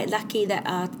team. I'm quite lucky that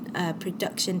our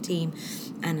production team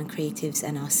and our creatives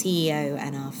and our CEO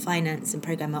and our finance and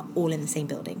program are all in the same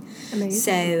building. Amazing.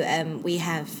 So we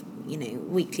have,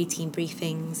 weekly team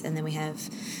briefings, and then we have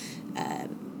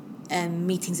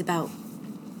meetings about,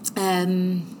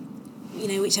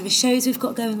 whichever shows we've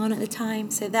got going on at the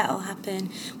time. So that'll happen.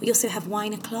 We also have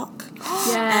wine o'clock.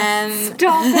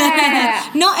 Stop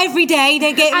it! Not every day,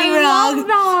 don't get me wrong. Love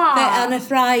that. But on a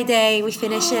Friday we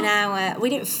finish an hour. We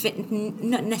don't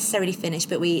not necessarily finish,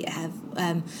 but we have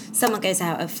someone goes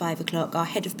out at 5 o'clock. Our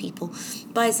head of people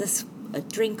buys us a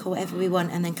drink or whatever we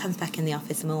want, and then comes back in the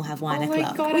office and we'll have wine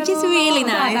o'clock, God, which is really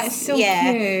nice. That's so cute.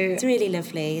 It's really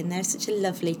lovely, and they're such a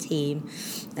lovely team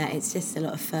that it's just a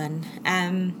lot of fun.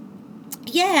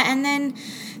 And then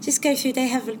just go through. They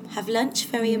have lunch,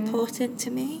 very important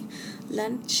to me,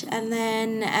 lunch, and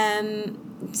then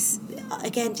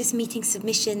again just meeting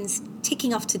submissions,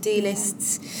 ticking off to-do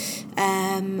lists,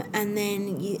 and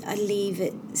then I leave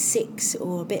at 6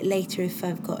 or a bit later if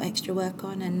I've got extra work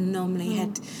on, and normally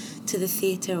head to the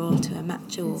theatre or to a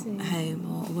match or home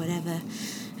or whatever,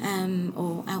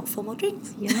 or out for more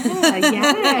drinks.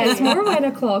 It's more wine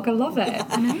o'clock. I love it.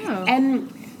 I know.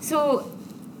 So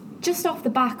just off the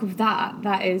back of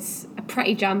that is a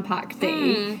pretty jam-packed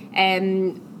day,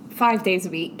 5 days a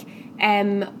week.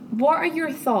 What are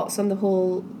your thoughts on the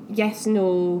whole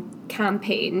yes/no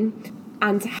campaign,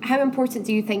 and how important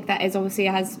do you think that is, obviously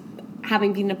as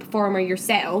having been a performer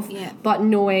yourself, but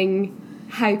knowing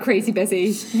how crazy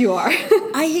busy you are?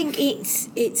 I think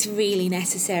it's really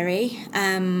necessary,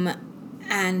 and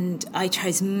I try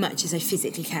as much as I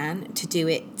physically can to do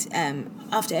it.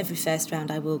 After every first round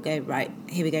I will go, right,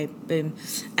 here we go, boom,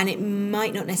 and it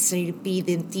might not necessarily be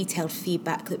the detailed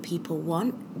feedback that people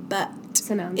want, but it's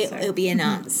an answer. It'll be an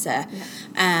answer.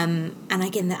 And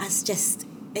again, that's just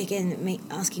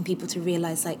asking people to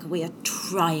realise, like, we are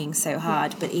trying so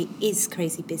hard, but it is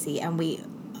crazy busy, and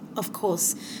of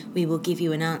course we will give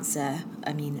you an answer.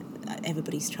 I mean,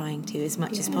 everybody's trying to as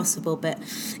much as possible, but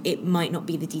it might not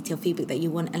be the detailed feedback that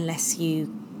you want unless you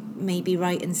maybe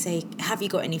write and say, have you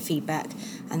got any feedback?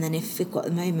 And then if we've got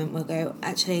the moment, we'll go,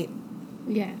 actually,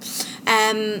 I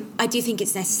do think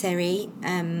it's necessary.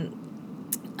 I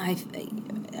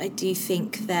do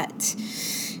think that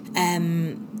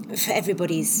for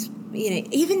everybody's,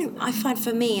 even I find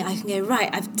for me, I can go, right,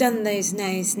 I've done those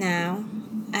no's now,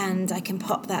 and I can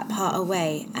pop that part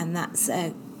away, and that's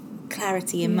a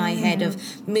clarity in my head of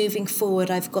moving forward.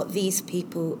 I've got these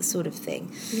people, sort of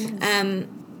thing.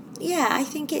 I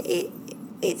think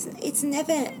it's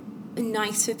never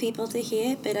nice for people to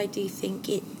hear, but I do think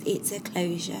it's a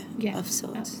closure of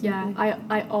sorts.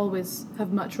 I always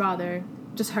have much rather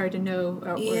just heard a no,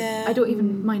 or I don't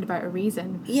even mind about a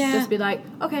reason. Just be like,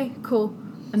 okay, cool.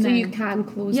 And so then, you can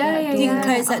close that door. You can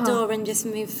close that door and just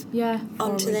move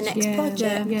on to the next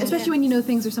project. Especially when you know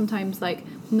things are sometimes like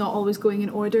not always going in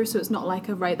order, so it's not like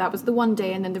that was the one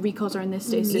day and then the recalls are in this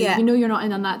day, so you know you're not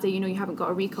in on that day, you know you haven't got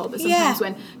a recall, but sometimes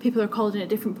when people are called in at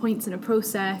different points in a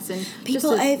process, and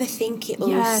people overthink it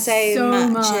all so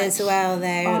much as well,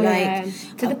 though,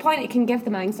 to the point it can give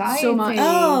them anxiety. So much.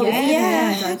 All the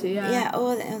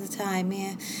time.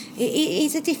 It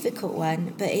is a difficult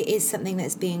one, but it is something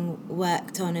that's being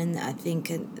worked on, and I think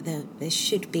there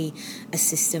should be a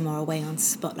system or a way on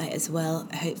Spotlight as well,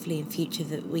 hopefully in future,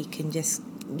 that we can just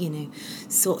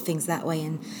sort things that way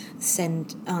and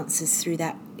send answers through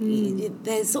that.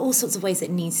 There's all sorts of ways that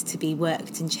needs to be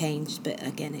worked and changed, but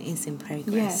again, it is in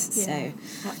progress. So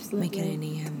absolutely, we can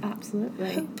only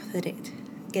hope that it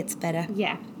gets better.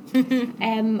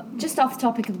 Just off the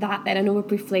topic of that then, I know we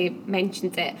briefly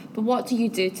mentioned it, but what do you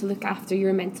do to look after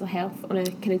your mental health on a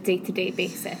kind of day-to-day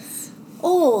basis?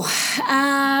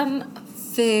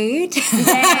 Food.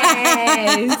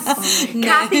 Yes.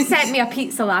 Kathy sent me a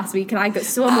pizza last week and I got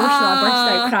so emotional I burst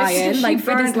out crying. Like,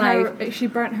 she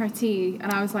burnt her tea and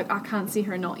I was like, I can't see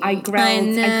her not eat. I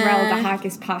grilled a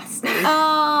haggis pasty. It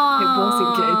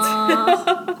wasn't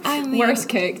good. Worst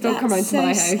cook. Don't come round to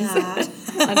my house.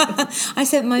 I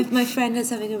said my friend was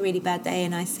having a really bad day,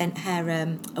 and I sent her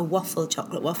a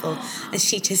chocolate waffle, and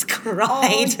she just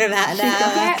cried for about an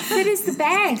hour. Food is the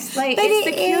best. Like, but it's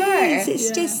the cure.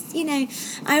 It's just,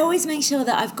 I always make sure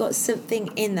that I've got something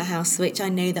in the house which I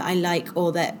know that I like,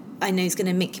 or that I know is going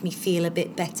to make me feel a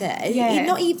bit better.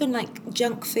 Not even like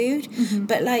junk food,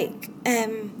 but like,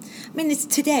 it's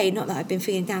today, not that I've been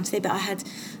feeling down today, but I had,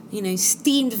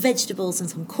 steamed vegetables and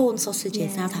some corn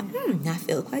sausages, and I was like, I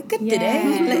feel quite good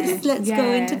today. Let's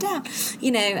go into town,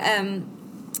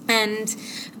 and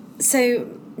so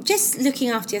just looking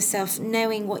after yourself,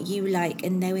 knowing what you like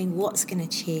and knowing what's going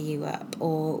to cheer you up,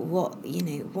 or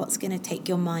what's going to take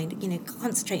your mind,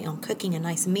 concentrating on cooking a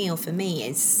nice meal for me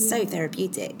is so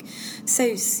therapeutic.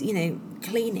 So,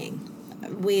 cleaning.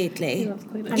 Weirdly. I love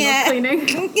cleaning.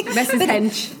 Mrs.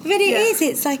 Hinch. But it is,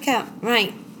 it's like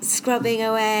scrubbing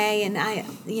away, and that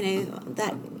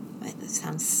That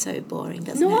sounds so boring,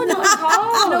 doesn't No, it? not at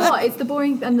all. You know what? It's the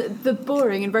boring and the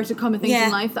boring inverted comma things Yeah.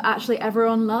 in life that actually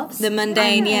everyone loves. The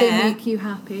mundane, And they yeah. make you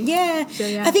happy. Yeah. So,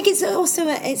 yeah. I think it's also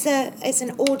it's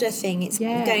an order thing. It's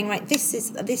Yeah. going right. This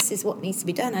is what needs to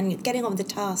be done, and you're getting on with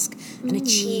the task and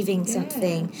achieving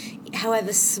something,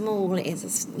 however small it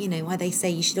is. You know why they say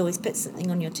you should always put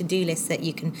something on your to-do list that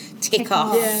you can tick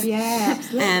off. Yeah.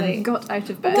 Absolutely. Got out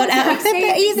of bed. Got out of bed,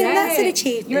 but even Yeah. that's an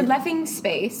achievement. Your living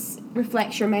space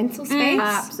reflects your mental space.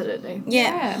 Absolutely.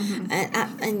 Yeah. Yeah.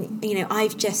 And you know,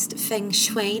 I've just feng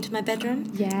shuied my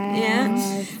bedroom.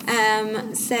 Yes.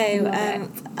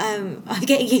 I'm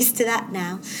getting used to that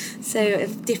now. So a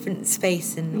different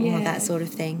space and all of Yeah. that sort of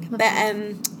thing. But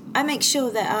I make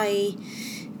sure that I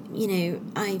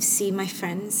see my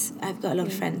friends. I've got a lot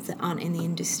of friends that aren't in the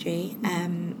industry.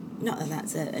 Not that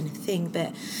that's a thing,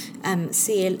 but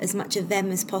see as much of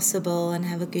them as possible and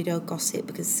have a good old gossip,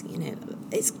 because you know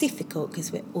it's difficult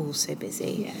because we're all so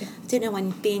busy. Yeah. I don't know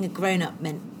when being a grown-up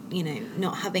meant, you know,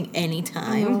 not having any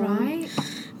time. Right?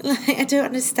 Like, I don't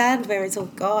understand where it's all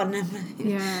gone. I'm like,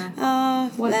 Yeah.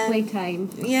 oh, Want playtime.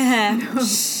 yeah.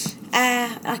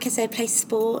 Like I said, I play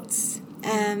sports.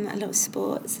 A lot of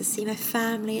sports. I see my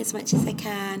family as much as I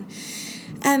can.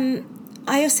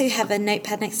 I also have a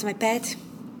notepad next to my bed.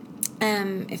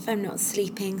 If I'm not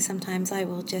sleeping, sometimes I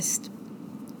will just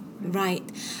write.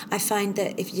 I find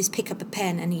that if you just pick up a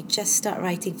pen and you just start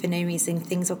writing for no reason,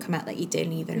 things will come out that you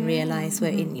don't even realise were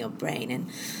in your brain.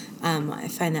 And I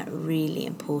find that really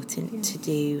important to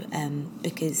do,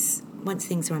 because once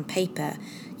things are on paper,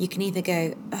 you can either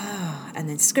go, oh, and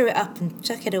then screw it up and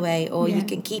chuck it away, or you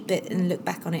can keep it and look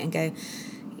back on it and go,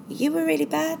 you were really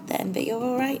bad then, but you're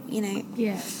all right, you know.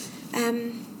 Yeah.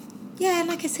 Yeah,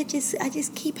 like I said, I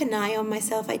just keep an eye on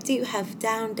myself. I do have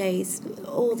down days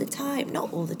all the time.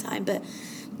 Not all the time, but,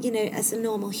 you know, as a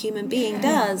normal human being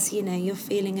does. You know, you're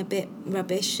feeling a bit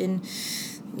rubbish and,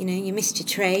 you know, you missed your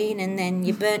train and then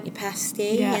you burnt your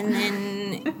pasty and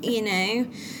then, you know,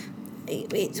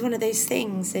 it's one of those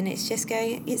things, and it's just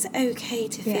going, it's okay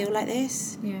to feel like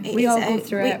this. Yeah. It We is all go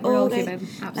through it. We're all human.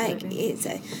 Absolutely.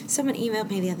 Like, someone emailed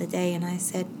me the other day and I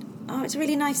said, oh, it's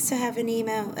really nice to have an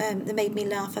email that made me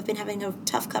laugh. I've been having a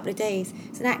tough couple of days.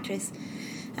 It's an actress.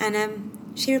 And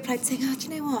she replied saying, oh, do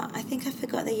you know what? I think I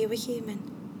forgot that you were human.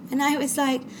 And I was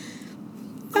like,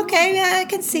 okay, yeah, I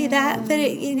can see that.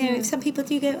 But, you know, some people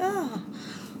do go, oh,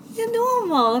 you're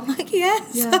normal. I'm like,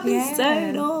 yes, I'm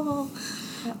so normal.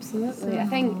 Absolutely. I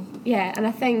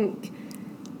think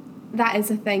that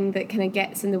is a thing that kind of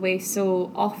gets in the way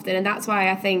so often, and that's why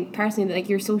I think personally that like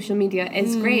your social media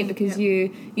is great, because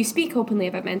you speak openly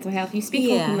about mental health, you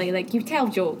speak openly, like you tell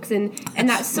jokes, and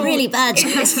that's so really bad.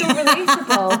 It's so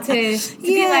relatable to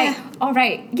be like, all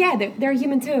right, they're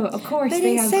human too, of course. But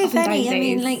they it's have so up and down funny. days. I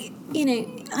mean, like, you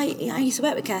know, I used to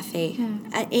work with Kathy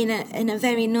in a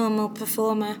very normal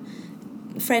performer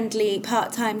friendly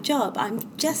part-time job. I'm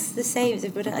just the same as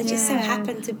everybody. I just so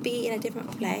happen to be in a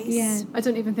different place. Yeah. I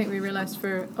don't even think we realised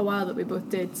for a while that we both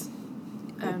did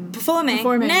Performing.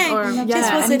 No, Or yeah,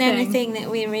 just wasn't anything. anything that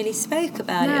we really spoke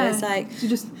about. No. It was like, You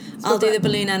just I'll do the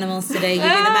balloon animals today, you do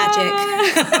the magic.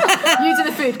 you do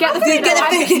the food. Get the food. I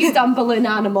think you've done balloon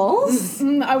animals.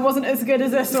 I wasn't as good as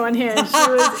this one here. She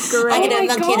was great. I get a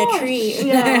my monkey in a gosh. tree.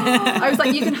 Yeah. I was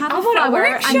like, you can have a want a flower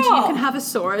and you workshop. can have a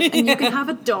sword and you can have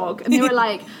a dog. And they were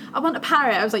like, I want a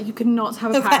parrot. I was like, you cannot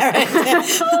have a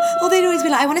parrot. Or they'd always be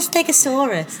like, I want a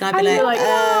stegosaurus. And I'd be you're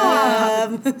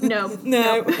like, No.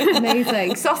 no.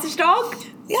 Amazing. Sausage dog?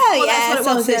 Yeah, That's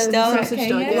what it was, sausage dog. Sausage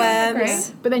dog, Okay, yeah. Worms.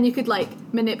 great. But then you could like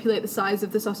manipulate the size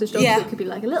of the sausage dog. Yeah. So it could be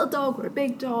like a little dog or a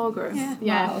big dog or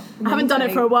Wow, I haven't done it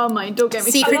amazing. for a while, mind. Don't get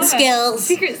me Secret started. skills.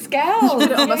 Secret skills. Put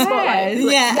it on the spotlight.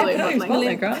 Yeah. Absolutely.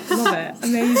 Love it.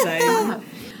 Amazing.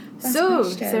 So,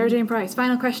 question. Sarah Jane Price,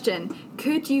 final question.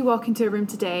 Could you walk into a room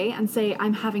today and say,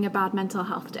 I'm having a bad mental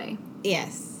health day?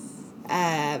 Yes.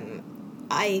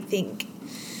 I think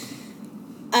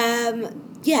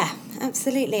yeah,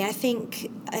 absolutely. I think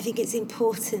it's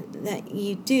important that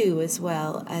you do as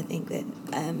well. I think that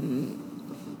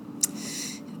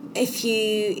if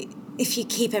you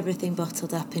keep everything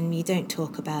bottled up and you don't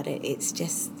talk about it, it's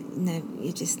just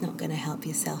you're just not going to help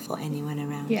yourself or anyone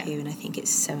around you. And I think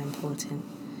it's so important.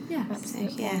 Yeah, So,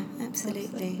 yeah,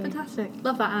 absolutely. fantastic.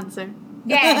 Love that answer.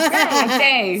 Yes, I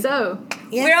do. So,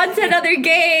 Yeah. We're on to another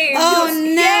game. Oh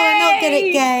no, I'm not good at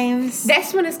Yay! games.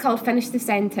 This one is called Finish the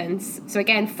Sentence. So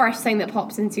again, first thing that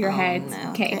pops into your head. no,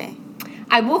 Okay. okay.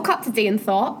 I woke up today and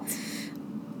thought.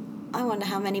 I wonder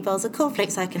how many bowls of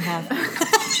cornflakes I can have.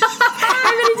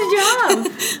 How many did you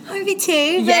have? Maybe 2.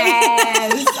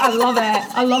 Yes,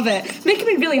 I love it. Making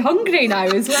me really hungry now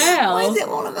as well. Why is it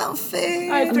all about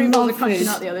food? I had 3 bowls of love crunchy food.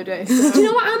 nut the other day. Do you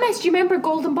know what I miss? Do you remember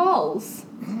golden balls?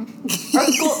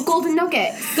 Or golden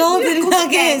nuggets? Golden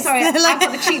nuggets. Sorry, I've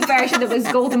got the cheap version that was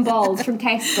golden balls from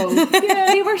Tesco.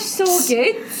 They were so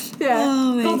good. Yeah.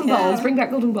 Oh my Golden God. balls, bring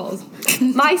back golden balls.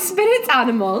 My spirit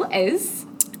animal is...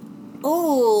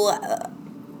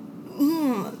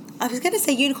 I was going to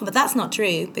say unicorn, but that's not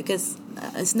true because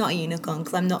it's not a unicorn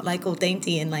because I'm not like all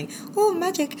dainty and like, oh,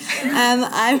 magic.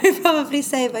 I would probably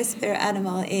say my spirit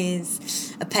animal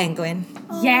is a penguin.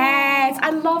 Yes,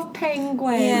 I love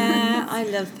penguins. Yeah, I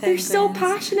love penguins. They're so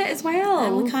passionate as well.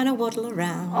 And we kind of waddle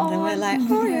around and we're like,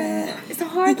 oh yeah. It's a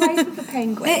hard life of a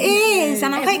penguin. It is,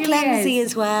 and I'm It quite really clumsy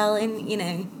is. as well. And,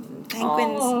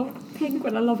 penguins. Oh,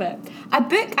 penguin, I love it. A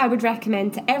book I would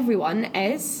recommend to everyone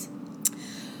is...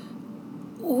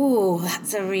 Oh,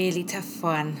 that's a really tough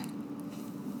one.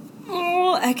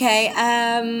 Oh, okay.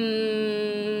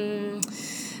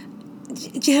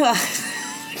 Do you know what?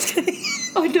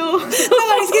 Oh no. I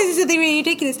was going to say something really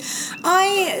ridiculous.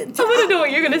 I want to know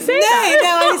what you're going to say. No,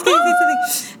 I was going to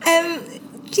say something.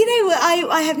 Do you know what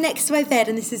I have next to my bed,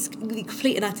 and this is the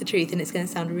complete and utter truth, and it's going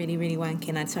to sound really, really wanky,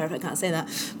 and I'm sorry if I can't say that,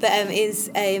 but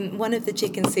is one of the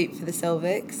Chicken Soup for the Soul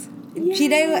books. Do you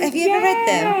know? Have you ever read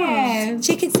them?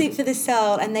 Chicken Soup for the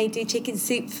Soul, and they do chicken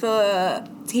soup for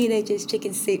teenagers,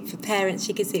 chicken soup for parents,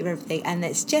 chicken soup for everything, and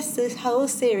it's just this whole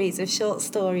series of short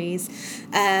stories.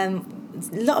 A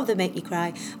lot of them make you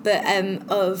cry, but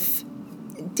of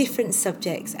different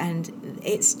subjects, and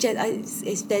it's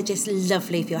just they're just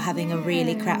lovely if you're having a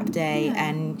really crap day,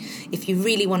 and if you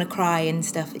really want to cry and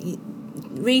stuff.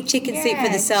 Read Chicken Soup for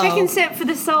the Soul. Chicken Soup for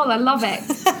the Soul, I love it.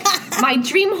 My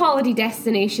dream holiday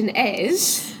destination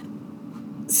is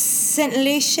St.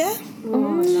 Lucia.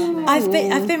 Oh, I love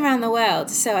it. I've been around the world,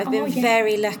 so I've been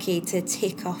very lucky to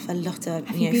tick off a lot of.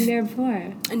 Have you been there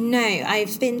before? No,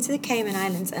 I've been to the Cayman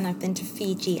Islands and I've been to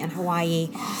Fiji and Hawaii,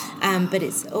 but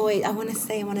it's always I want to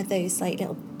stay in one of those like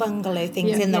little bungalow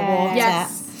things in the water.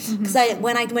 Yes. Because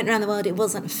when I went around the world, it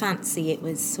wasn't fancy. It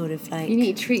was sort of like You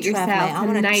need to treat yourself travelling. I to a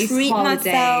want to nice treat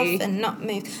holiday. myself and not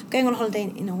move. I'm going on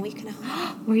holiday in a week and a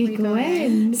half. Where are you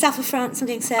going? South of France. I'm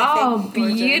going surfing. Oh,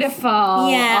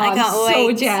 beautiful. Yeah, I I'm can't so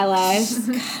wait. jealous.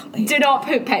 Do not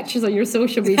put pictures on your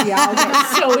social media. I'll get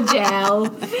so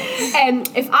jealous.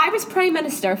 If I was Prime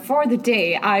Minister for the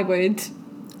day, I would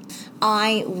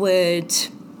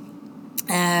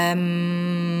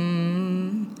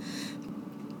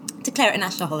declare it a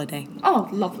national holiday. Oh,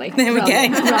 lovely. There we go.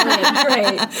 Brilliant,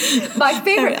 great. My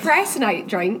favourite press night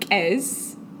drink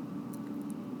is...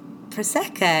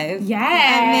 Prosecco.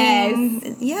 Yes. I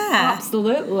mean, yeah.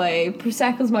 Absolutely.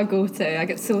 Prosecco's my go-to. I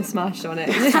get so smashed on it.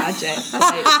 It's tragic.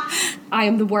 Like, I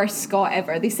am the worst Scot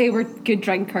ever. They say we're good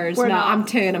drinkers. We're no, not. I'm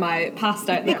 2 and I'm out, passed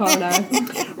out in the corner.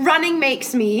 Running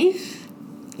makes me...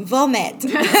 Vomit.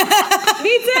 Me too.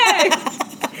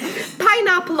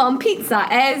 Pineapple on pizza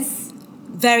is...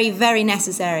 Very, very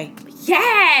necessary.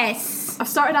 Yes! I've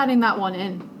started adding that one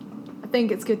in. I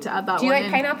think it's good to add that one Do you like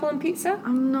in. pineapple on pizza?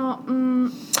 I'm not...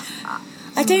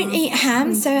 I don't eat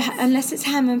ham, so unless it's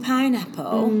ham and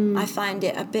pineapple, I find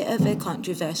it a bit of a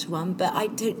controversial one. But I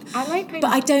don't. I like pineapple.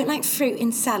 But I don't like fruit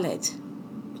in salad.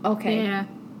 Okay. Yeah.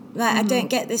 Like I don't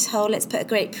get this whole let's put a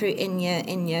grapefruit in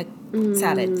your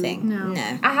salad thing. No.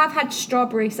 I have had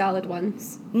strawberry salad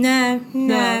once. No.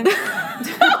 No.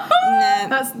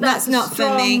 That's not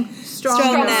strong, for me.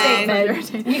 Strong no.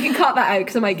 statement. You can cut that out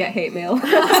because I might get hate mail. So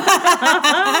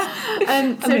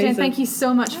Jen, Amazing. thank you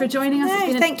so much for joining us. No, It's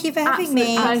been an thank you for having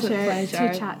me. absolute Pleasure.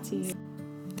 pleasure to chat to you.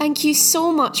 Thank you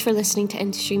so much for listening to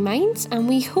Industry Minds, and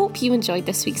we hope you enjoyed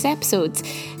this week's episodes.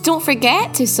 Don't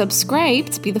forget to subscribe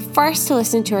to be the first to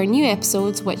listen to our new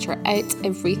episodes, which are out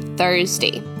every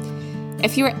Thursday.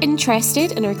 If you are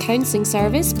interested in our counselling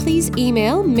service, please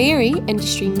email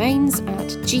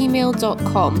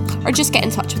maryindustryminds@gmail.com or just get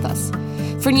in touch with us.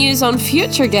 For news on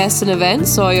future guests and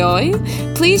events,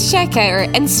 please check out our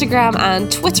Instagram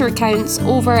and Twitter accounts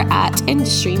over at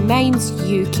Industry Minds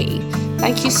UK.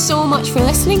 Thank you so much for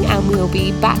listening, and we will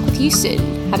be back with you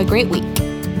soon. Have a great week.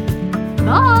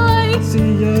 Bye!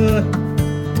 See ya.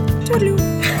 Toodaloo.